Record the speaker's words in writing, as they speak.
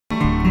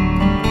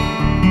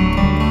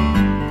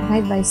My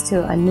advice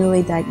to a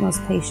newly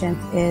diagnosed patient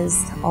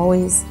is to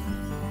always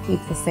keep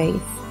the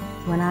faith.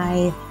 When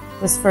I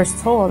was first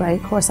told,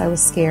 of course I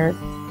was scared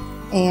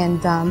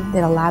and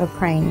did a lot of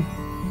praying.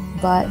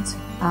 But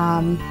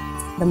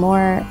the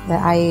more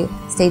that I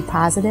stayed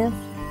positive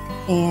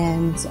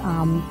and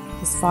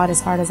just fought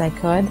as hard as I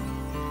could,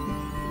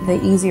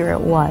 the easier it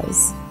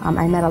was.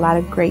 I met a lot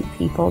of great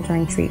people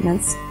during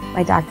treatments.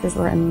 My doctors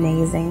were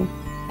amazing.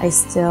 I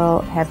still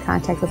have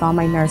contact with all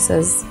my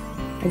nurses.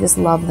 I just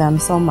love them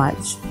so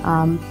much.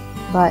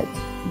 But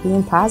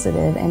being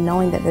positive and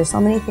knowing that there's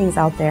so many things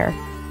out there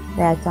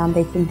that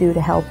they can do to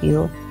help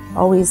you.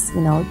 Always,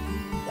 doing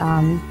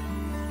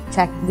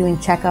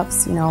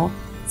checkups,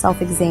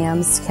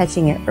 self-exams,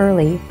 catching it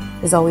early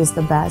is always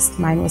the best.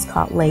 Mine was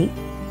caught late,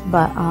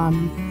 but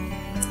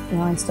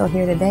I'm still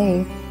here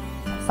today,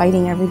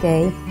 fighting every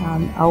day,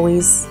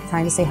 always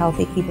trying to stay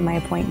healthy, keeping my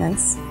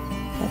appointments,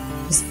 but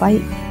just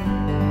fight.